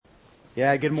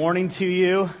Yeah, good morning to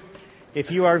you.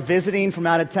 If you are visiting from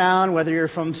out of town, whether you're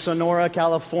from Sonora,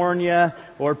 California,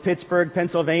 or Pittsburgh,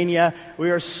 Pennsylvania, we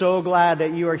are so glad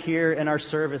that you are here in our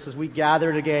service as we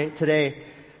gather today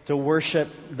to worship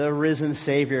the risen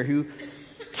Savior who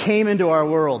came into our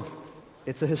world.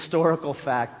 It's a historical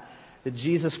fact that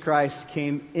Jesus Christ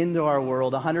came into our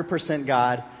world, 100%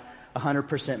 God,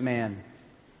 100% man.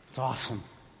 It's awesome.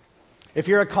 If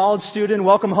you're a college student,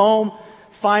 welcome home.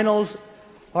 Finals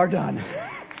are done.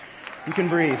 You can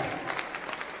breathe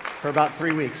for about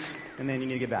 3 weeks, and then you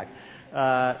need to get back.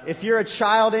 If you're a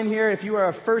child in here, if you are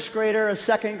a first grader, a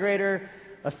second grader,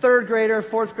 a third grader,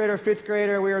 fourth grader, fifth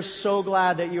grader, we are so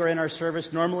glad that you are in our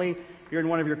service. Normally, you're in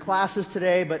one of your classes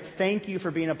today, but thank you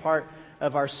for being a part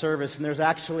of our service. And there's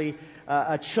actually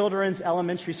a children's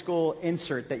elementary school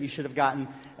insert that you should have gotten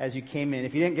as you came in.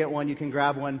 If you didn't get one, you can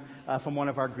grab one from one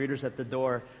of our greeters at the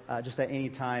door just at any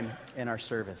time in our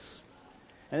service.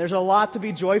 And there's a lot to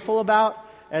be joyful about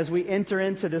as we enter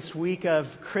into this week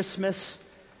of Christmas.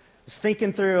 Just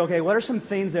thinking through, okay, what are some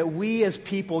things that we as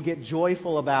people get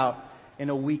joyful about in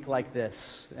a week like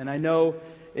this? And I know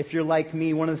if you're like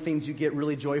me, one of the things you get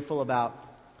really joyful about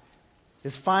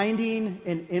is finding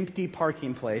an empty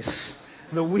parking place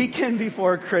the weekend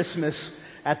before Christmas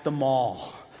at the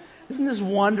mall. Isn't this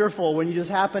wonderful when you just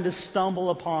happen to stumble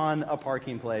upon a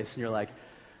parking place and you're like,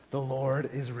 the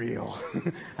Lord is real.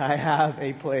 I have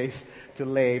a place to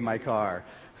lay my car.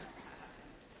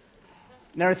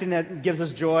 Another thing that gives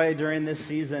us joy during this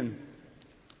season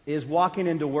is walking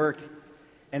into work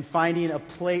and finding a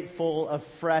plate full of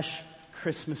fresh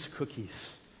Christmas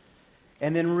cookies.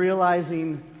 And then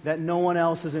realizing that no one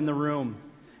else is in the room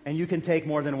and you can take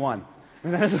more than one.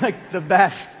 And that is like the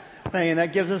best thing. And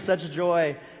that gives us such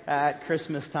joy at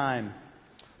Christmas time.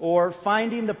 Or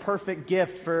finding the perfect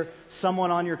gift for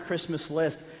someone on your Christmas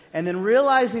list. And then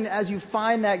realizing as you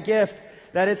find that gift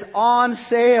that it's on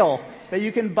sale. That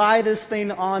you can buy this thing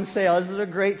on sale. This is a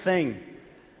great thing.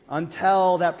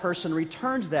 Until that person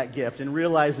returns that gift and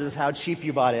realizes how cheap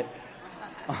you bought it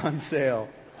on sale.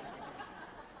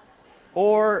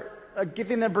 Or a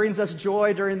giving that brings us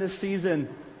joy during this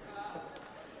season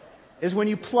is when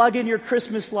you plug in your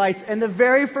Christmas lights and the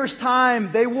very first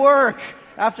time they work.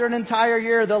 After an entire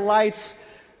year, the lights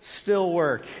still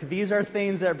work. These are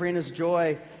things that bring us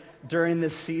joy during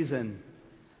this season.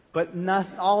 But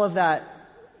all of that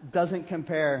doesn't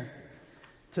compare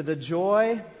to the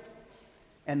joy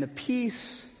and the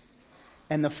peace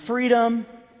and the freedom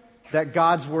that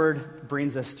God's Word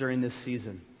brings us during this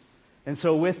season. And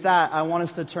so with that, I want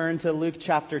us to turn to Luke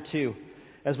chapter 2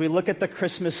 as we look at the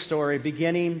Christmas story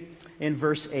beginning in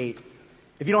verse 8.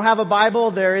 If you don't have a Bible,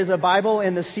 there is a Bible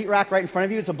in the seat rack right in front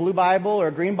of you. It's a blue Bible or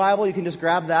a green Bible. You can just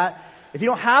grab that. If you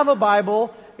don't have a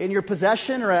Bible in your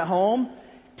possession or at home,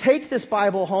 take this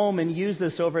Bible home and use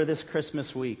this over this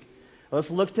Christmas week. Let's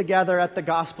look together at the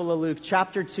Gospel of Luke,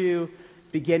 chapter 2,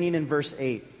 beginning in verse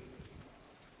 8.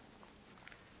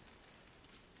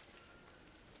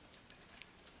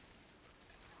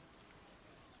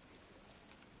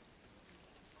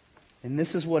 And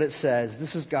this is what it says.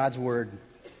 This is God's Word.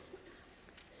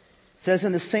 It says,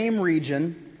 in the same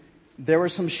region, there were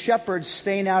some shepherds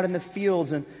staying out in the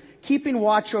fields and keeping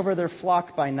watch over their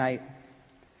flock by night.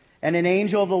 And an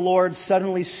angel of the Lord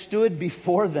suddenly stood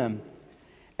before them,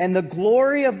 and the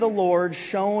glory of the Lord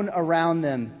shone around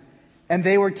them, and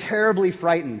they were terribly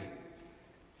frightened.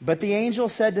 But the angel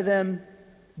said to them,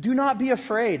 do not be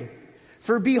afraid,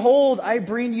 for behold, I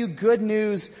bring you good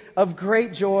news of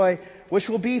great joy, which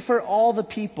will be for all the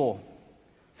people.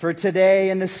 For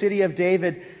today in the city of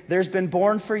David, there's been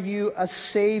born for you a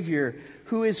Savior,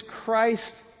 who is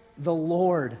Christ the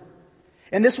Lord.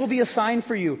 And this will be a sign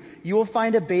for you. You will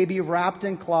find a baby wrapped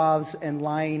in cloths and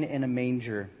lying in a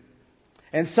manger.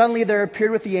 And suddenly there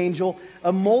appeared with the angel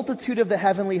a multitude of the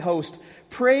heavenly host,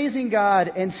 praising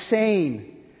God and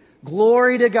saying,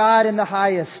 glory to God in the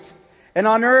highest, and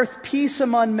on earth peace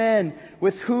among men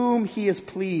with whom he is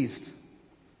pleased.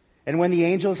 And when the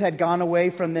angels had gone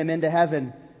away from them into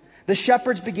heaven, the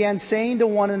shepherds began saying to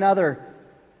one another,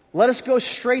 let us go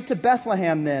straight to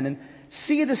Bethlehem then, and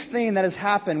see this thing that has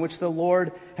happened, which the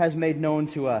Lord has made known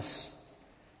to us.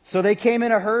 So they came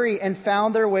in a hurry and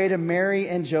found their way to Mary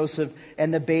and Joseph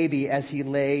and the baby as he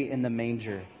lay in the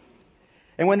manger.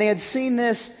 And when they had seen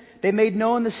this, they made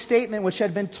known the statement which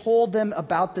had been told them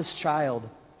about this child.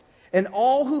 And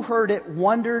all who heard it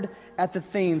wondered at the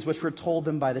things which were told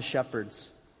them by the shepherds.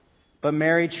 But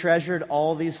Mary treasured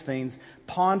all these things,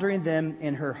 pondering them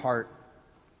in her heart.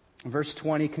 Verse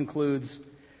 20 concludes,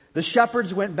 the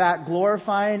shepherds went back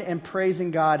glorifying and praising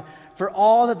God for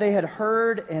all that they had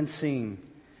heard and seen,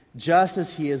 just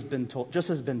as been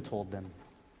told them.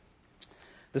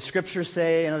 The scriptures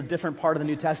say in a different part of the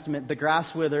New Testament, the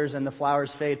grass withers and the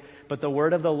flowers fade, but the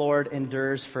word of the Lord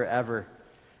endures forever.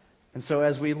 And so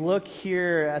as we look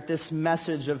here at this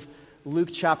message of Luke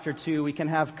chapter 2, we can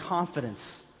have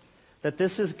confidence that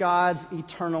this is God's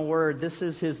eternal word. This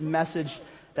is his message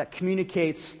that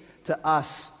communicates to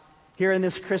us here in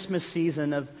this Christmas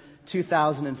season of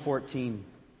 2014.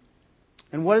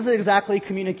 And what does it exactly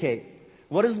communicate?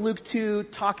 What is Luke 2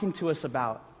 talking to us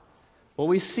about? Well,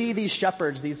 we see these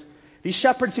shepherds, these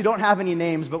shepherds who don't have any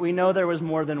names, but we know there was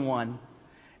more than one.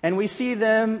 And we see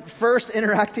them first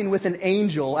interacting with an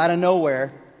angel out of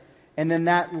nowhere, and then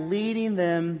that leading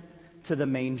them to the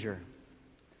manger.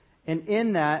 And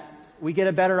in that, we get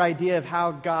a better idea of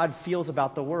how God feels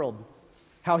about the world,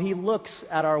 how he looks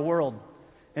at our world.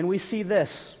 And we see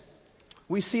this.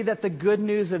 We see that the good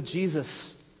news of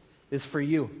Jesus is for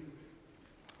you.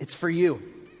 It's for you.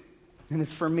 And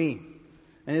it's for me.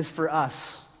 And it's for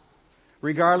us.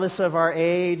 Regardless of our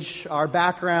age, our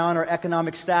background, our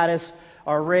economic status,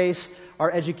 our race,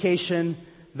 our education,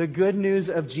 the good news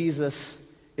of Jesus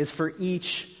is for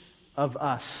each of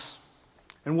us.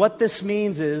 And what this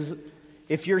means is,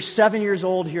 if you're 7 years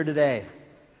old here today,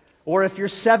 or if you're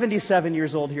 77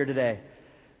 years old here today,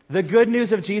 the good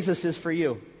news of Jesus is for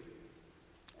you.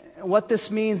 And what this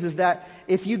means is that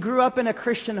if you grew up in a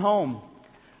Christian home,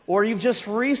 or you've just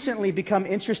recently become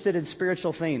interested in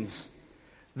spiritual things,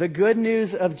 the good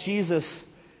news of Jesus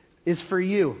is for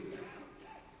you.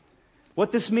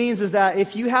 What this means is that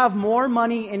if you have more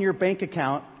money in your bank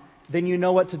account than you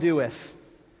know what to do with,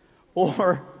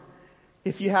 or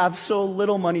if you have so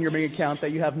little money in your bank account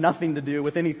that you have nothing to do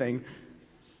with anything,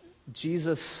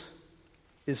 Jesus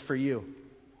is for you.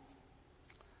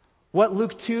 What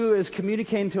Luke 2 is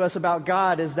communicating to us about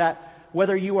God is that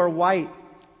whether you are white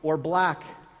or black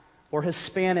or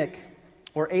Hispanic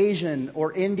or Asian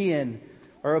or Indian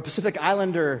or a Pacific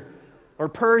Islander or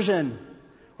Persian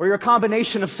or you're a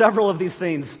combination of several of these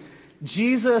things,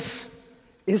 Jesus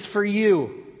is for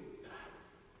you.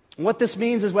 And what this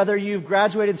means is whether you've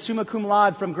graduated summa cum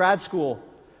laude from grad school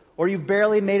or you've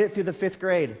barely made it through the 5th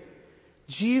grade,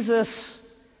 Jesus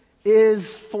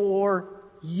is for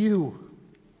you.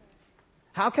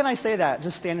 How can I say that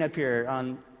just standing up here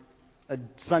on a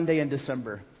Sunday in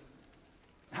December?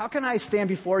 How can I stand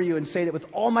before you and say that with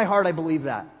all my heart I believe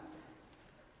that?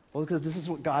 Well, because this is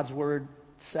what God's word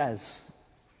says.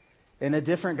 In a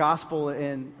different gospel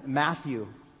in Matthew,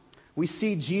 we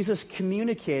see Jesus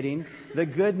communicating the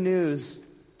good news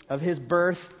of his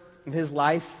birth, of his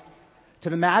life, to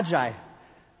the Magi,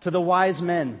 to the wise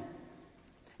men.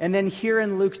 And then here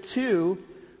in Luke 2,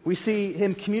 we see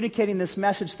him communicating this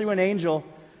message through an angel,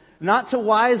 not to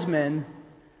wise men,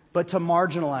 but to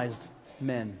marginalized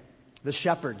men, the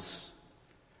shepherds.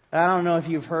 I don't know if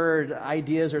you've heard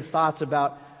ideas or thoughts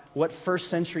about what first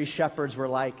century shepherds were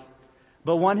like,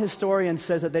 but one historian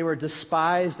says that they were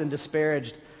despised and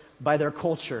disparaged by their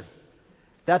culture,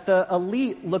 that the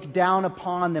elite looked down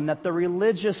upon them, that the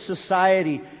religious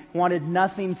society wanted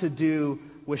nothing to do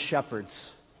with shepherds.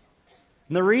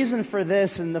 And the reason for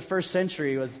this in the first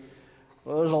century was,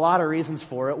 well, there's a lot of reasons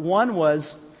for it. One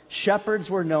was shepherds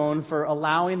were known for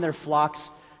allowing their flocks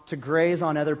to graze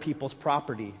on other people's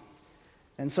property.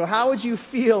 And so how would you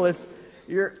feel if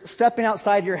you're stepping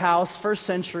outside your house, first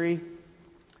century,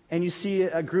 and you see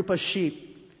a group of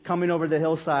sheep coming over the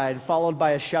hillside, followed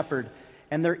by a shepherd,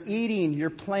 and they're eating your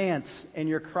plants and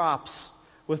your crops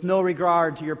with no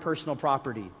regard to your personal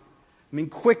property? I mean,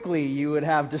 quickly you would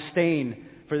have disdain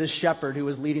for this shepherd who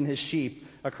was leading his sheep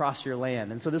across your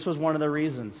land. And so this was one of the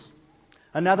reasons.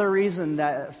 Another reason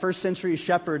that first century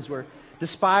shepherds were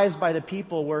despised by the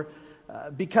people were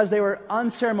because they were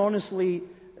unceremoniously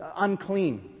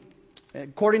unclean.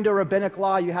 According to rabbinic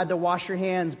law, you had to wash your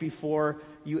hands before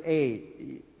you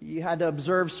ate. You had to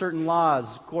observe certain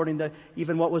laws according to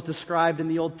even what was described in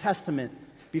the Old Testament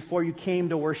before you came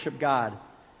to worship God.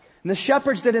 And the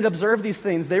shepherds didn't observe these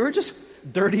things. They were just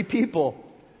dirty people.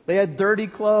 They had dirty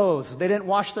clothes. They didn't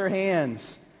wash their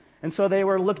hands. And so they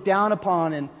were looked down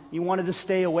upon, and you wanted to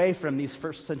stay away from these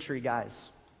first century guys.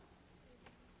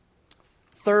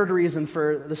 Third reason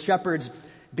for the shepherds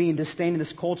being disdained in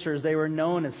this culture is they were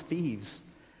known as thieves.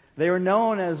 They were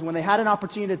known as, when they had an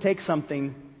opportunity to take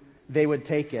something, they would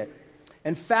take it.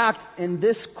 In fact, in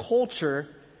this culture,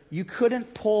 you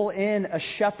couldn't pull in a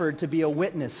shepherd to be a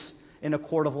witness in a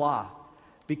court of law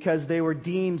because they were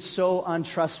deemed so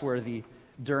untrustworthy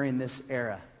during this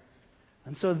era.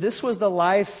 And so this was the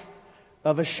life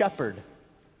of a shepherd.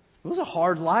 It was a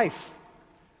hard life.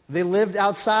 They lived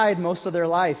outside most of their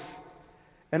life.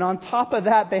 And on top of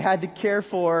that, they had to care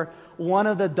for one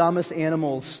of the dumbest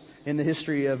animals in the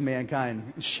history of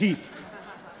mankind, sheep.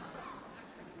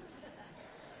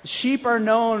 Sheep are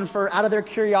known for, out of their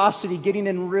curiosity, getting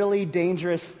in really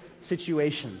dangerous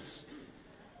situations.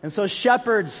 And so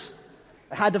shepherds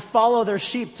had to follow their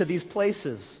sheep to these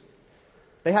places.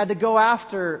 They had to go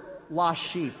after lost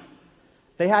sheep.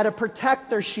 They had to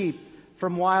protect their sheep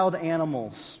from wild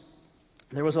animals.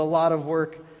 There was a lot of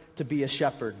work to be a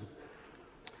shepherd.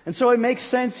 And so it makes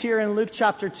sense here in Luke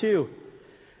chapter 2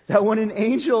 that when an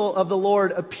angel of the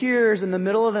Lord appears in the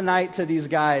middle of the night to these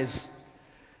guys,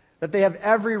 that they have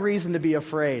every reason to be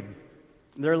afraid.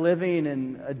 They're living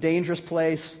in a dangerous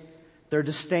place. They're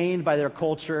disdained by their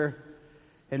culture.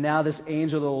 And now this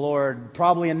angel of the Lord,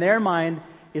 probably in their mind,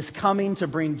 is coming to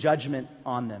bring judgment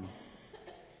on them.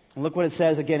 And look what it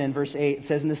says again in verse 8. It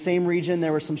says, in the same region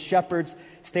there were some shepherds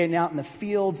staying out in the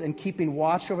fields and keeping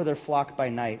watch over their flock by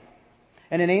night.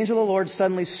 And an angel of the Lord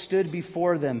suddenly stood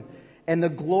before them, and the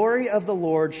glory of the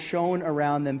Lord shone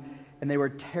around them, and they were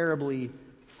terribly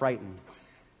frightened.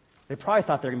 They probably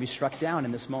thought they were going to be struck down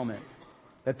in this moment,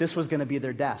 that this was going to be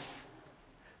their death.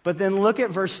 But then look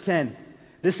at verse 10.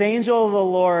 This angel of the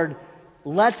Lord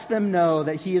lets them know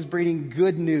that he is bringing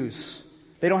good news.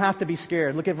 They don't have to be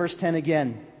scared. Look at verse 10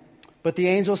 again. But the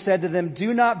angel said to them,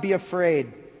 do not be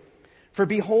afraid, for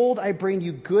behold, I bring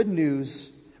you good news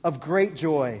of great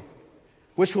joy,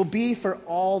 which will be for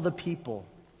all the people.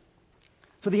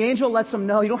 So the angel lets them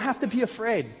know, you don't have to be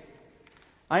afraid.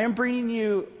 I am bringing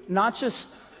you not just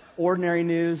ordinary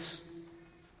news,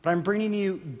 but I'm bringing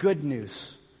you good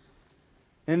news.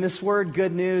 And this word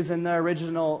good news in the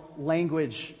original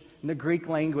language, in the Greek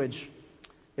language,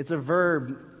 it's a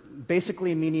verb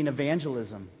basically meaning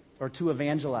evangelism or to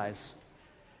evangelize.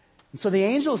 And so the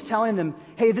angel is telling them,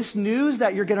 hey, this news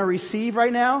that you're going to receive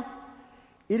right now,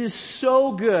 it is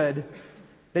so good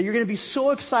that you're going to be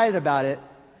so excited about it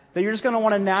that you're just going to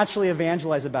want to naturally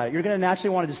evangelize about it. You're going to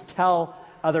naturally want to just tell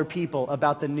other people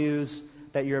about the news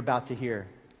that you're about to hear.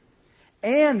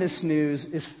 And this news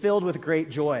is filled with great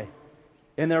joy.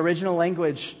 In the original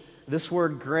language, this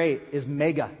word great is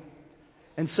mega.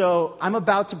 And so I'm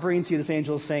about to bring to you, this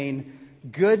angel is saying,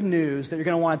 good news that you're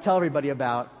going to want to tell everybody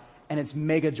about, and it's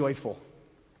mega joyful.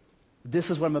 This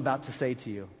is what I'm about to say to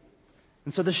you.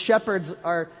 And so the shepherds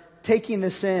are taking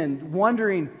this in,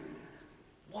 wondering,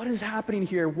 what is happening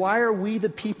here? Why are we the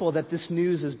people that this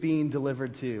news is being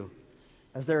delivered to?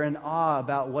 As they're in awe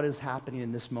about what is happening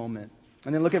in this moment.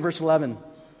 And then look at verse 11. It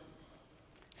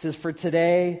says, for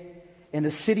today in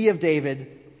the city of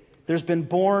David, there's been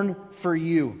born for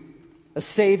you a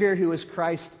Savior who is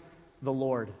Christ the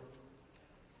Lord.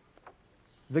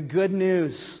 The good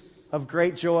news of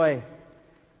great joy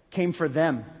came for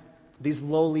them, these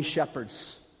lowly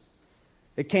shepherds.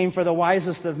 It came for the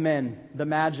wisest of men, the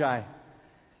Magi.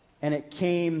 And it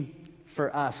came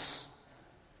for us.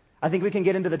 I think we can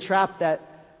get into the trap that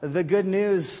the good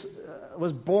news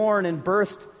was born and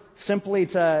birthed simply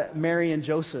to Mary and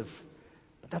Joseph.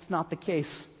 But that's not the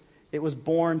case. It was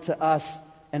born to us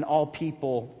and all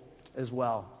people as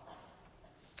well.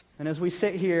 And as we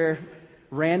sit here,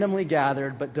 randomly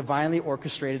gathered but divinely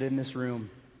orchestrated in this room,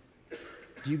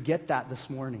 do you get that this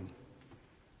morning?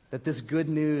 That this good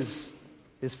news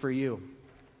is for you.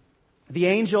 The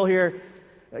angel here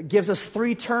gives us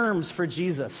 3 terms for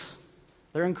Jesus.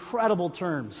 They're incredible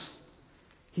terms.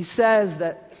 He says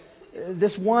that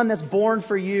this one that's born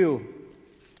for you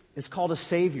is called a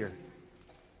Savior.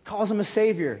 He calls him a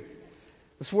Savior.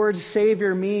 This word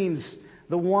Savior means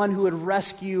the one who would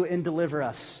rescue and deliver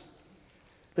us.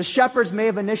 The shepherds may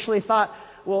have initially thought,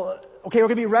 well, okay, we're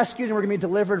going to be rescued and we're going to be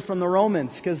delivered from the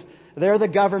Romans because they're the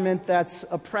government that's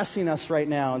oppressing us right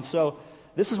now. And so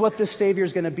this is what this Savior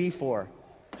is going to be for.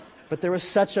 But there was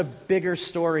such a bigger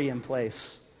story in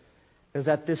place, is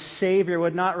that this Savior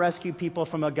would not rescue people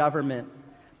from a government,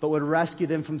 but would rescue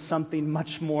them from something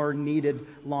much more needed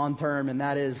long term, and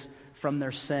that is from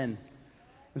their sin.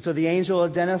 And so the angel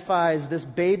identifies this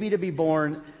baby to be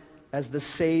born as the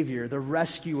Savior, the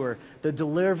rescuer, the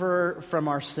deliverer from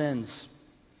our sins.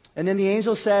 And then the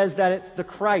angel says that it's the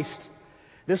Christ.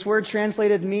 This word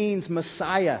translated means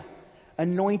Messiah,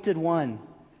 anointed one.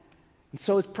 And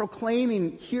so it's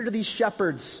proclaiming here to these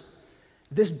shepherds,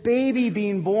 this baby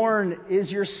being born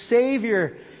is your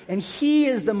Savior, and He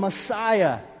is the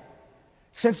Messiah.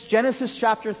 Since Genesis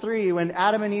chapter 3, when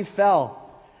Adam and Eve fell,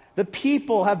 the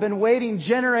people have been waiting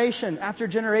generation after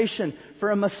generation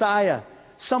for a Messiah,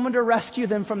 someone to rescue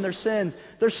them from their sins.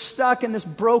 They're stuck in this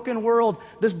broken world,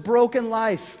 this broken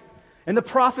life. And the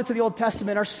prophets of the Old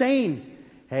Testament are saying,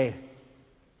 hey,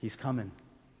 He's coming.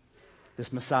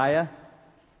 This Messiah,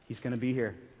 He's going to be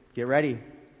here. Get ready.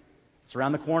 It's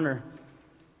around the corner.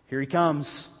 Here he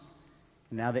comes.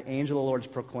 And now the angel of the Lord is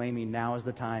proclaiming, now is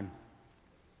the time.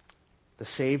 The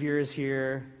Savior is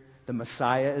here. The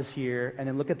Messiah is here. And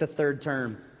then look at the third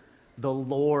term. The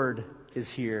Lord is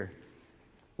here.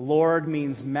 Lord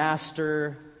means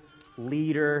master,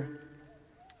 leader.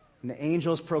 And the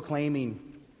angel is proclaiming,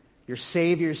 your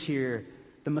Savior's here.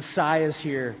 The Messiah is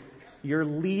here. Your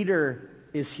leader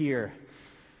is here.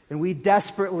 And we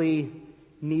desperately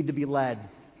need to be led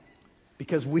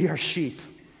because we are sheep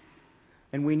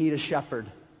and we need a shepherd.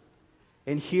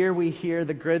 And here we hear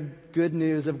the good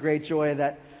news of great joy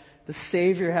that the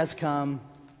Savior has come.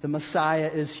 The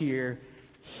Messiah is here.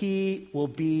 He will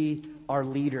be our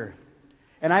leader.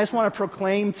 And I just want to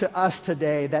proclaim to us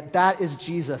today that that is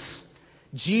Jesus.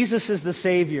 Jesus is the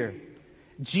Savior.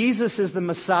 Jesus is the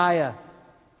Messiah.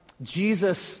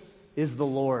 Jesus is the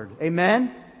Lord.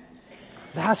 Amen?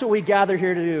 That's what we gather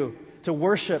here to do, to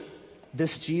worship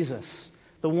this Jesus,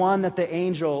 the one that the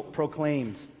angel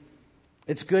proclaimed.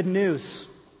 It's good news.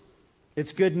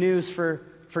 It's good news for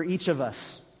each of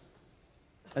us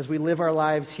as we live our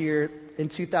lives here in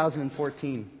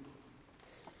 2014.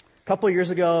 A couple years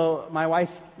ago, my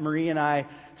wife Marie and I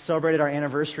celebrated our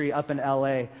anniversary up in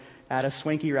LA at a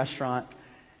swanky restaurant.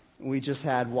 We just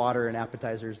had water and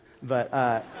appetizers.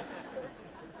 But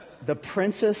the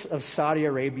Princess of Saudi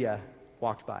Arabia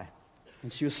walked by,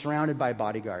 and she was surrounded by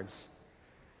bodyguards.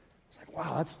 It's like,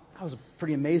 wow, that was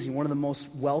pretty amazing. One of the most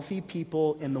wealthy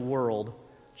people in the world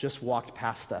just walked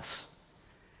past us.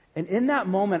 And in that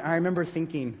moment, I remember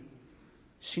thinking,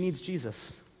 she needs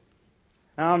Jesus.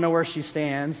 I don't know where she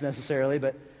stands necessarily,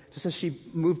 but just as she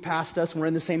moved past us and we're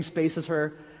in the same space as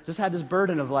her, just had this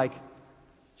burden of like,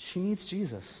 she needs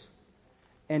Jesus.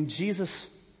 And Jesus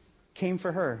came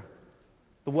for her.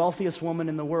 The wealthiest woman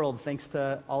in the world, thanks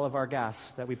to all of our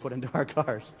gas that we put into our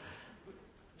cars.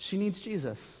 She needs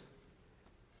Jesus.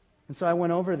 And so I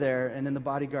went over there, and then the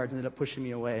bodyguards ended up pushing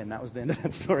me away, and that was the end of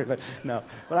that story. But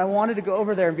I wanted to go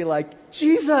over there and be like,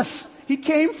 Jesus, he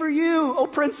came for you, oh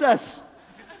princess.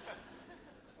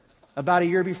 About a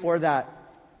year before that,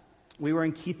 we were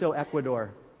in Quito,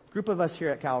 Ecuador, a group of us here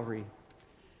at Calvary.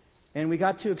 And we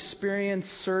got to experience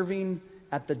serving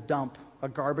at the dump, a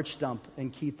garbage dump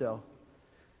in Quito.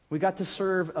 We got to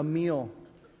serve a meal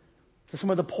to some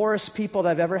of the poorest people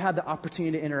that I've ever had the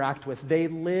opportunity to interact with. They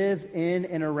live in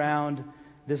and around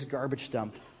this garbage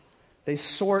dump. They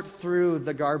sort through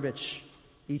the garbage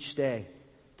each day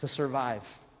to survive.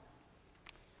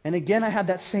 And again, I had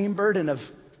that same burden of,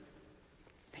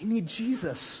 they need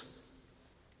Jesus.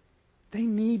 They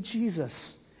need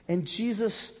Jesus. And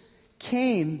Jesus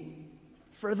came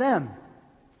for them.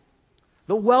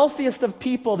 The wealthiest of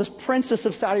people, this princess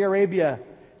of Saudi Arabia,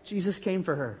 Jesus came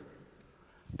for her.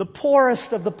 The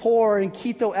poorest of the poor in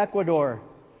Quito, Ecuador,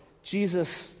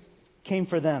 Jesus came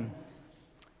for them.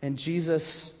 And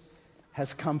Jesus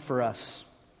has come for us.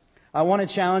 I want to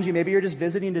challenge you. Maybe you're just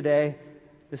visiting today.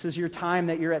 This is your time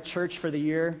that you're at church for the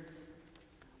year.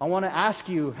 I want to ask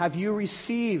you, have you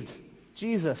received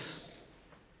Jesus?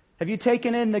 Have you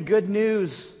taken in the good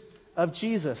news of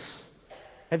Jesus?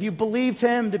 Have you believed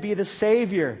him to be the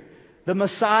Savior, the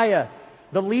Messiah,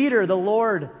 the leader, the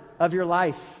Lord of your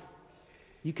life?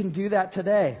 You can do that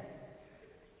today.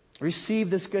 Receive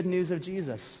this good news of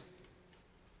Jesus.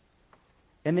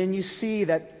 And then you see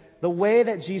that the way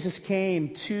that Jesus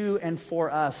came to and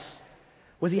for us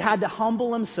was he had to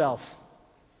humble himself.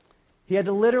 He had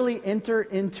to literally enter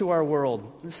into our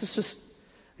world. This is just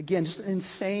an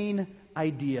insane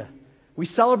idea. We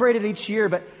celebrate it each year,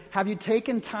 but have you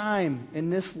taken time in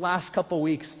this last couple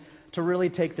weeks to really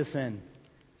take this in?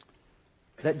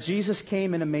 That Jesus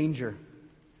came in a manger.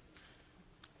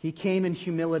 He came in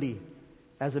humility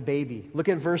as a baby. Look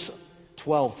at verse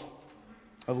 12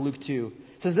 of Luke 2.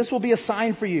 It says, "This will be a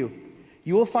sign for you.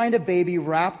 You will find a baby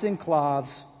wrapped in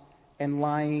cloths and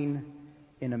lying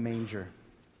in a manger."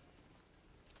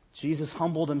 Jesus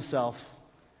humbled himself.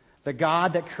 The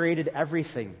God that created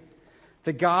everything.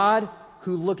 The God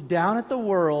who looked down at the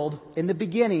world in the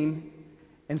beginning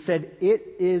and said,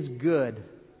 "It is good,"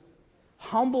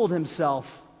 humbled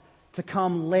himself to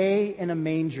come lay in a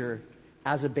manger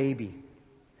as a baby.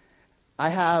 I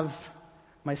have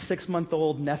my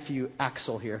 6-month-old nephew,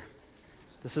 Axel, here.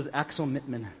 This is Axel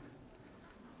Mittman.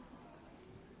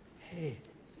 Hey,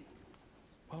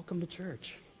 welcome to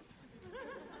church.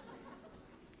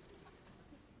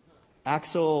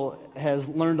 Axel has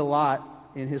learned a lot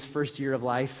in his first year of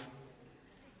life.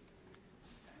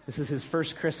 This is his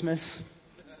first Christmas.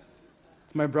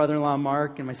 It's my brother-in-law,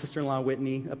 Mark, and my sister-in-law,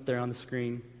 Whitney, up there on the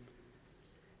screen.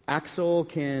 Axel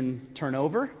can turn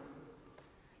over.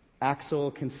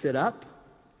 Axel can sit up.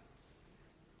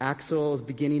 Axel is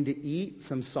beginning to eat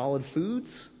some solid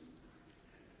foods.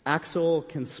 Axel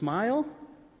can smile.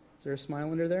 Is there a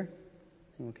smile under there?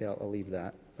 Okay, I'll leave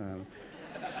that.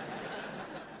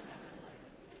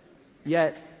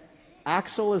 Yet,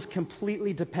 Axel is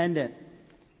completely dependent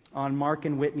on Mark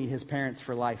and Whitney, his parents,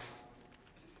 for life.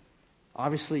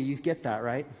 Obviously, you get that,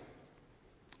 right?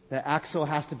 That Axel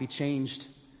has to be changed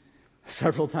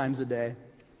several times a day.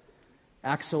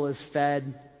 Axel is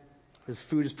fed. His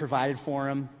food is provided for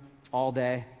him all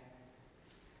day.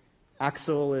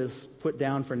 Axel is put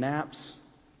down for naps.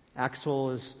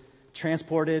 Axel is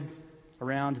transported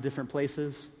around to different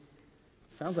places.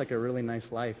 Sounds like a really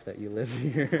nice life that you live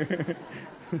here.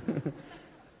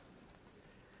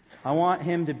 I want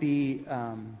him to be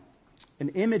an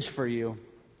image for you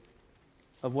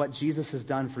of what Jesus has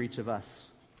done for each of us.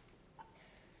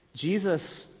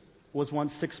 Jesus was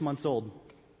once 6 months old.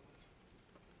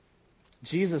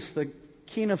 Jesus, the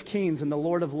King of Kings and the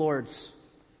Lord of Lords,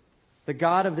 the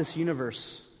God of this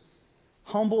universe,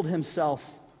 humbled himself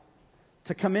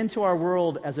to come into our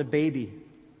world as a baby.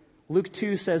 Luke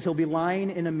 2 says he'll be lying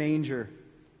in a manger,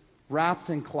 wrapped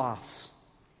in cloths.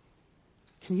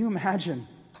 Can you imagine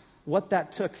what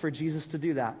that took for Jesus to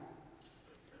do that?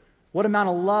 What amount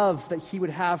of love that he would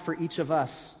have for each of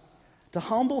us, to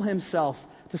humble himself,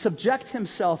 to subject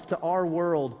himself to our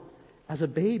world as a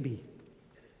baby.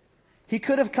 He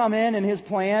could have come in his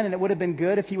plan, and it would have been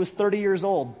good if he was 30 years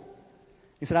old.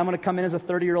 He said, I'm going to come in as a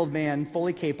 30-year-old man,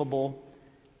 fully capable,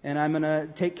 and I'm going to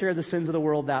take care of the sins of the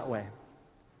world that way.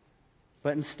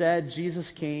 But instead, Jesus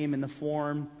came in the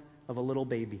form of a little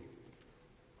baby.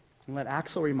 And let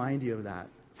Axel remind you of that,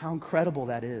 how incredible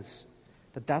that is,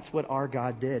 that that's what our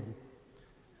God did,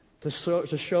 to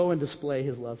show and display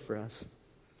his love for us.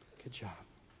 Good job.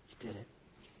 You did it.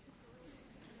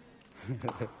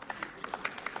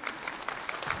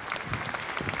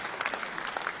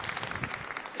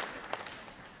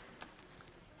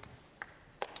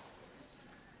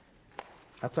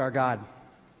 That's our God.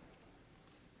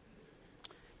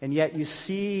 And yet you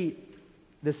see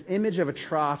this image of a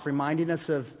trough reminding us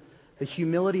of the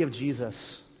humility of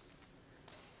Jesus.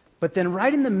 But then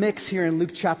right in the mix here in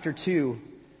Luke chapter 2,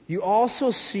 you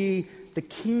also see the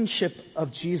kingship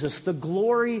of Jesus, the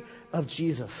glory of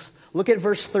Jesus. Look at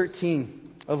verse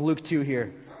 13 of Luke 2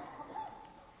 here.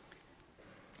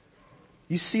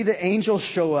 You see the angels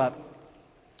show up,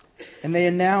 and they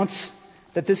announce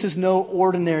that this is no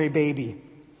ordinary baby.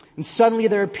 And suddenly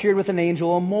there appeared with an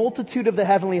angel a multitude of the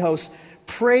heavenly hosts,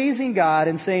 praising God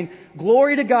and saying,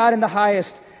 "Glory to God in the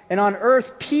highest, and on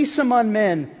earth peace among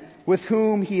men with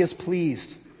whom he is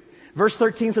pleased." Verse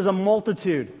 13 says a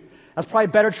multitude. That's probably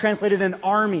better translated an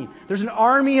army. There's an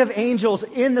army of angels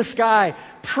in the sky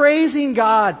praising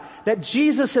God that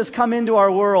Jesus has come into our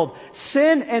world.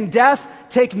 Sin and death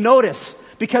take notice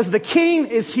because the King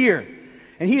is here,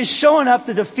 and he is showing up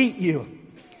to defeat you.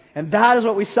 And that is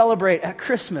what we celebrate at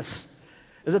Christmas,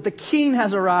 is that the King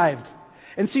has arrived.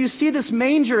 And so you see this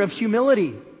manger of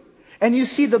humility, and you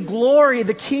see the glory,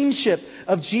 the kingship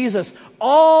of Jesus,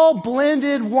 all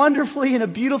blended wonderfully in a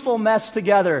beautiful mess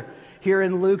together here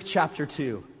in Luke chapter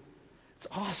 2. It's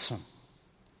awesome.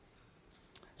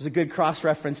 There's a good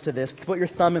cross-reference to this. Put your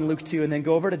thumb in Luke 2 and then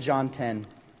go over to John 10.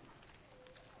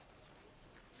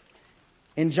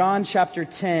 In John chapter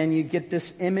 10, you get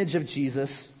this image of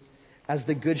Jesus as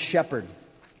the Good Shepherd.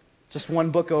 Just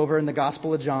one book over in the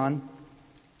Gospel of John.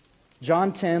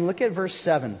 John 10, look at verse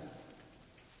 7.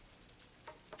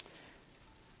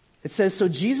 It says, "So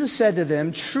Jesus said to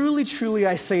them, 'Truly, truly,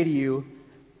 I say to you,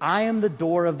 I am the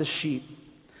door of the sheep.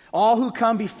 All who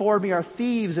come before me are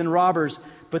thieves and robbers,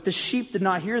 but the sheep did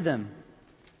not hear them.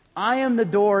 I am the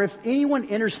door. If anyone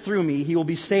enters through me, he will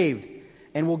be saved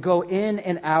and will go in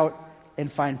and out and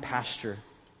find pasture.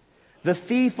 The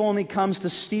thief only comes to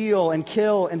steal and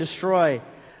kill and destroy.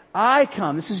 I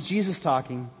come,'" this is Jesus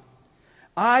talking,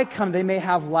 "I come they may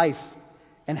have life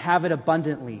and have it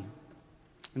abundantly."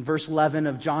 And verse 11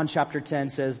 of John chapter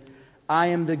 10 says, "I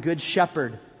am the good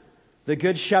shepherd. The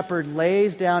good shepherd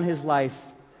lays down his life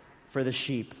for the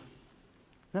sheep."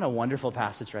 Isn't that a wonderful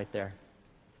passage right there?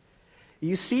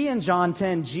 You see in John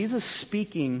 10, Jesus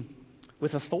speaking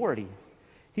with authority.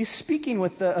 He's speaking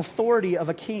with the authority of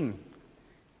a king.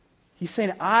 He's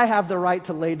saying, I have the right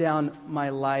to lay down my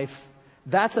life.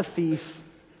 That's a thief.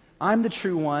 I'm the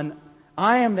true one.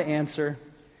 I am the answer.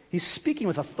 He's speaking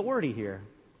with authority here.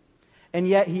 And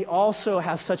yet he also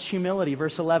has such humility.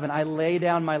 Verse 11, "I lay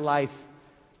down my life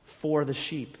for the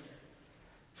sheep."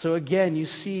 So again, you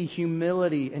see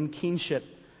humility and kingship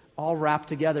all wrapped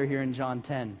together here in John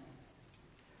 10.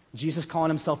 Jesus calling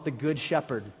himself the Good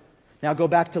Shepherd. Now go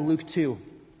back to Luke 2.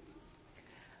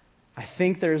 I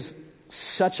think there's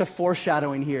such a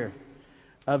foreshadowing here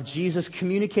of Jesus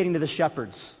communicating to the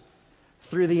shepherds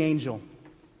through the angel.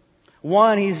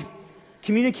 One, he's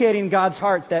communicating God's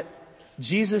heart that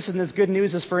Jesus and this good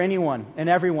news is for anyone and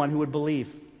everyone who would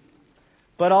believe.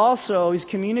 But also, he's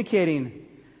communicating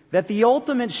that the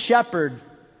ultimate shepherd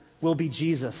will be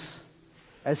Jesus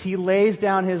as he lays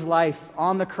down his life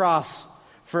on the cross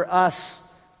for us,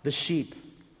 the sheep.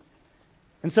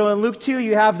 And so in Luke 2,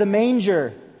 you have the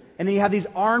manger, and then you have these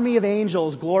army of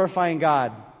angels glorifying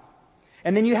God.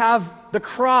 And then you have the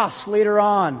cross later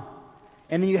on,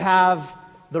 and then you have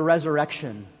the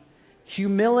resurrection.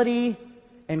 Humility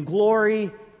and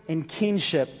glory and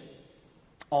kingship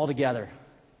all together.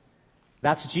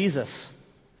 That's Jesus.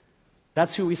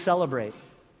 That's who we celebrate.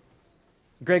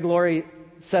 Greg Laurie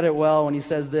said it well when he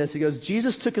says this. He goes,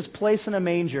 Jesus took his place in a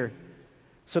manger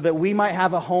so that we might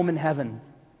have a home in heaven.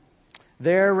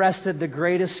 There rested the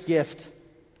greatest gift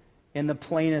in the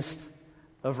plainest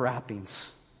of wrappings.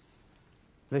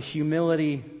 The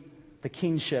humility, the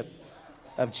kingship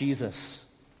of Jesus.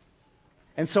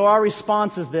 And so our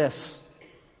response is this.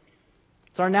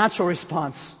 It's our natural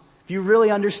response. If you really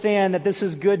understand that this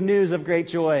is good news of great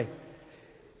joy,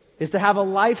 is to have a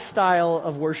lifestyle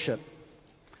of worship.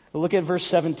 We'll look at verse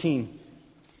 17.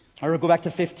 Or we'll go back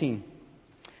to 15.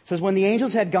 It says, when the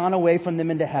angels had gone away from them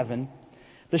into heaven,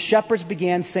 the shepherds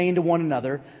began saying to one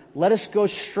another, let us go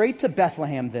straight to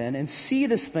Bethlehem then and see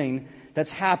this thing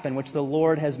that's happened, which the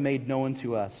Lord has made known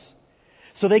to us.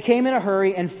 So they came in a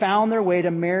hurry and found their way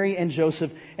to Mary and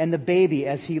Joseph and the baby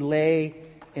as he lay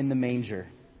in the manger.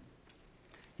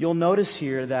 You'll notice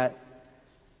here that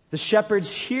the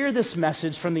shepherds hear this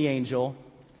message from the angel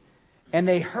and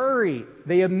they hurry.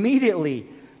 They immediately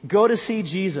go to see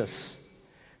Jesus.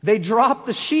 They drop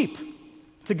the sheep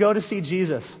to go to see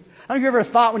Jesus. I don't know if you ever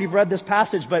thought when you've read this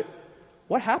passage, but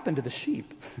what happened to the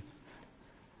sheep?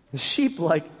 The sheep,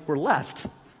 were left.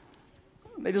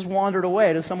 They just wandered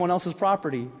away to someone else's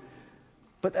property.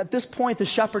 But at this point, the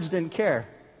shepherds didn't care.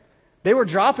 They were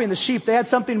dropping the sheep. They had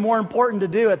something more important to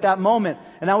do at that moment,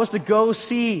 and that was to go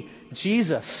see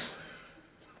Jesus.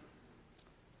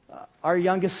 Our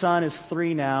youngest son is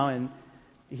 3 now, and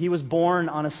he was born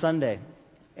on a Sunday.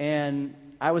 And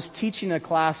I was teaching a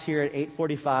class here at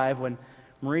 8:45 when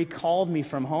Marie called me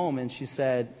from home, and she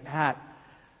said, Matt,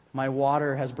 my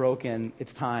water has broken.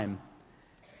 It's time.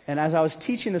 And as I was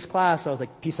teaching this class, I was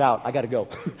like, peace out. I got to go.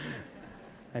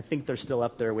 I think they're still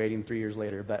up there waiting 3 years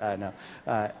later, but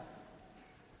no.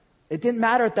 It didn't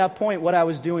matter at that point what I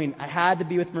was doing. I had to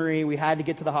be with Marie. We had to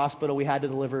get to the hospital. We had to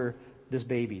deliver this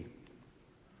baby.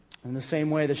 In the same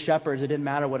way, the shepherds, it didn't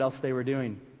matter what else they were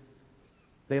doing.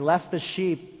 They left the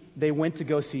sheep. They went to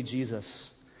go see Jesus.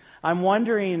 I'm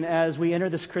wondering, as we enter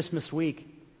this Christmas week,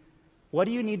 what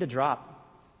do you need to drop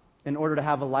in order to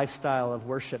have a lifestyle of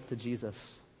worship to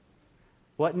Jesus?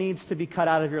 What needs to be cut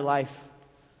out of your life?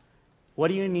 What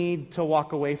do you need to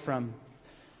walk away from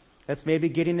that's maybe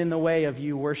getting in the way of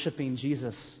you worshiping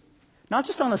Jesus? Not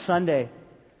just on a Sunday,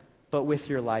 but with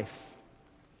your life.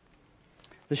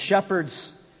 The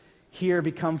shepherds here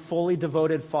become fully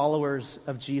devoted followers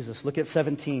of Jesus. Look at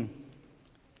 17.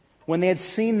 When they had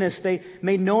seen this, they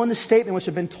made known the statement which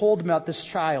had been told them about this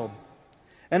child.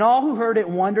 And all who heard it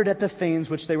wondered at the things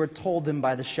which they were told them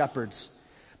by the shepherds.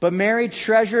 But Mary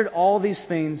treasured all these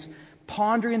things,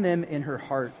 pondering them in her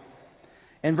heart.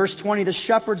 In verse 20, the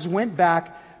shepherds went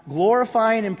back,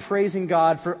 glorifying and praising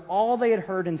God for all they had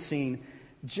heard and seen,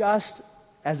 just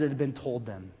as it had been told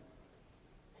them.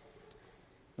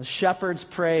 The shepherds'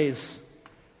 praise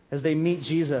as they meet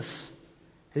Jesus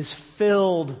is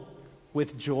filled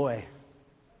with joy.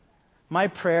 My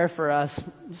prayer for us,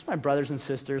 just my brothers and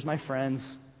sisters, my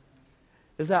friends,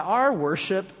 is that our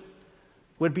worship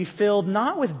would be filled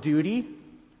not with duty,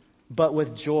 but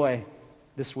with joy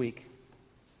this week.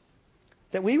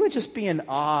 That we would just be in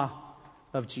awe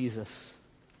of Jesus.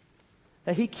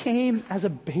 That he came as a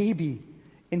baby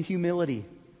in humility.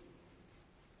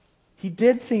 He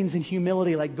did things in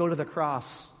humility like go to the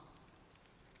cross.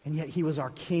 And yet he was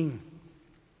our king.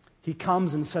 He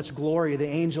comes in such glory, the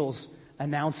angels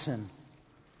announce him.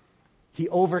 He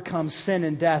overcomes sin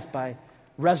and death by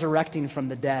resurrecting from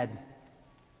the dead.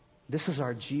 This is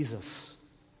our Jesus.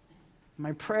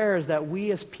 My prayer is that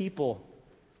we as people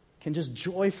can just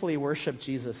joyfully worship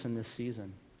Jesus in this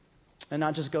season and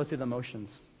not just go through the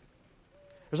motions.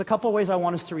 There's a couple ways I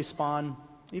want us to respond,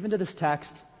 even to this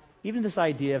text, even this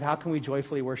idea of how can we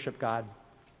joyfully worship God.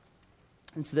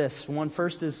 It's this. One,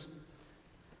 first is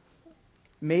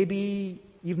maybe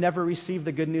you've never received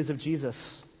the good news of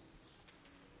Jesus.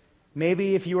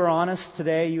 Maybe if you were honest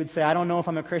today, you would say, I don't know if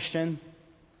I'm a Christian.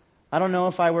 I don't know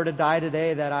if I were to die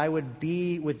today that I would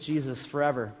be with Jesus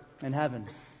forever in heaven.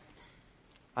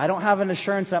 I don't have an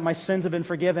assurance that my sins have been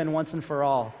forgiven once and for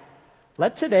all.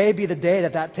 Let today be the day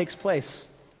that that takes place.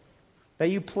 That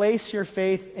you place your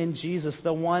faith in Jesus,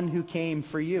 the one who came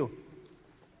for you.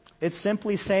 It's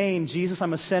simply saying, Jesus,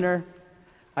 I'm a sinner.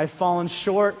 I've fallen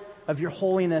short of your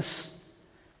holiness.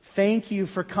 Thank you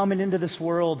for coming into this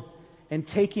world and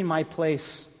taking my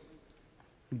place.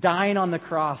 Dying on the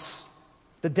cross.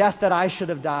 The death that I should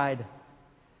have died.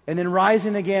 And then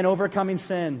rising again, overcoming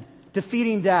sin.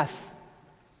 Defeating death.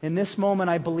 In this moment,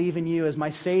 I believe in you as my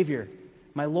Savior,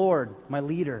 my Lord, my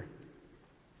leader.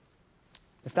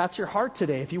 If that's your heart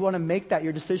today, if you want to make that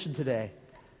your decision today,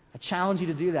 I challenge you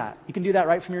to do that. You can do that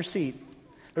right from your seat.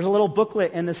 There's a little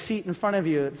booklet in the seat in front of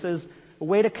you that says, a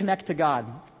way to connect to God.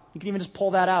 You can even just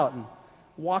pull that out and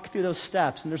walk through those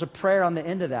steps. And there's a prayer on the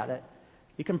end of that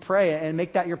you can pray and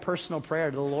make that your personal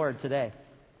prayer to the Lord today.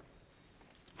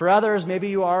 For others, maybe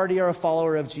you already are a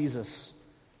follower of Jesus.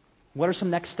 What are some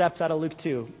next steps out of Luke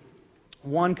 2?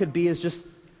 One could be is just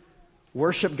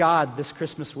worship God this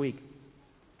Christmas week.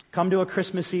 Come to a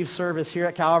Christmas Eve service here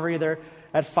at Calvary. They're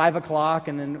at 5 o'clock,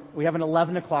 and then we have an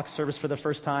 11 o'clock service for the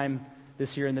first time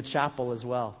this year in the chapel as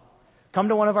well. Come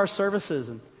to one of our services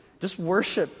and just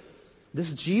worship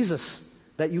this Jesus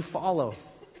that you follow.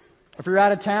 If you're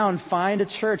out of town, find a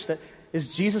church that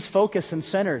is Jesus-focused and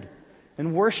centered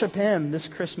and worship Him this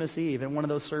Christmas Eve in one of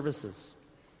those services.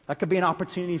 That could be an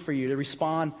opportunity for you to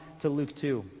respond to Luke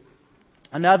 2.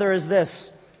 Another is this.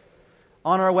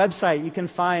 On our website, you can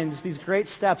find these great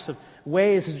steps of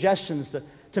ways, suggestions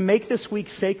to make this week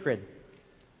sacred.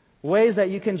 Ways that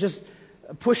you can just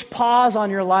push pause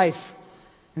on your life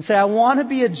and say, I want to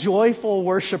be a joyful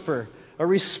worshiper, a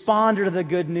responder to the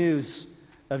good news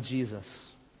of Jesus.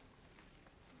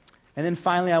 And then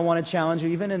finally, I want to challenge you,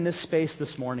 even in this space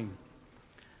this morning,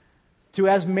 to,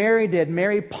 as Mary did,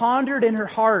 Mary pondered in her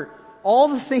heart all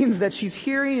the things that she's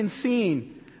hearing and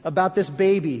seeing about this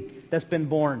baby that's been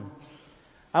born.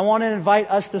 I want to invite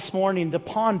us this morning to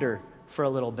ponder for a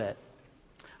little bit.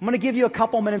 I'm going to give you a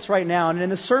couple minutes right now, and in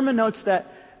the sermon notes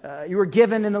that you were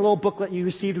given in the little booklet you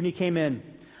received when you came in,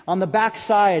 on the back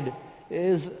side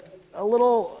is a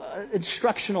little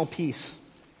instructional piece.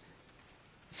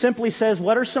 It simply says,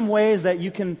 what are some ways that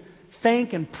you can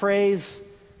thank and praise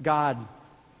God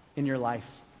in your life?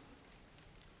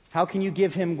 How can you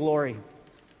give Him glory?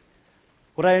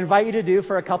 What I invite you to do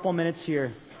for a couple minutes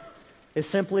here is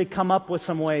simply come up with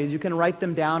some ways. You can write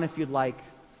them down if you'd like.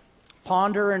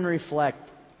 Ponder and reflect.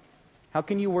 How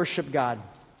can you worship God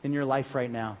in your life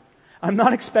right now? I'm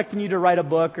not expecting you to write a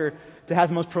book or to have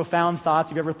the most profound thoughts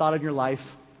you've ever thought in your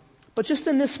life. But just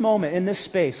in this moment, in this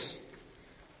space,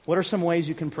 what are some ways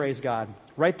you can praise God?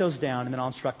 Write those down, and then I'll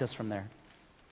instruct us from there.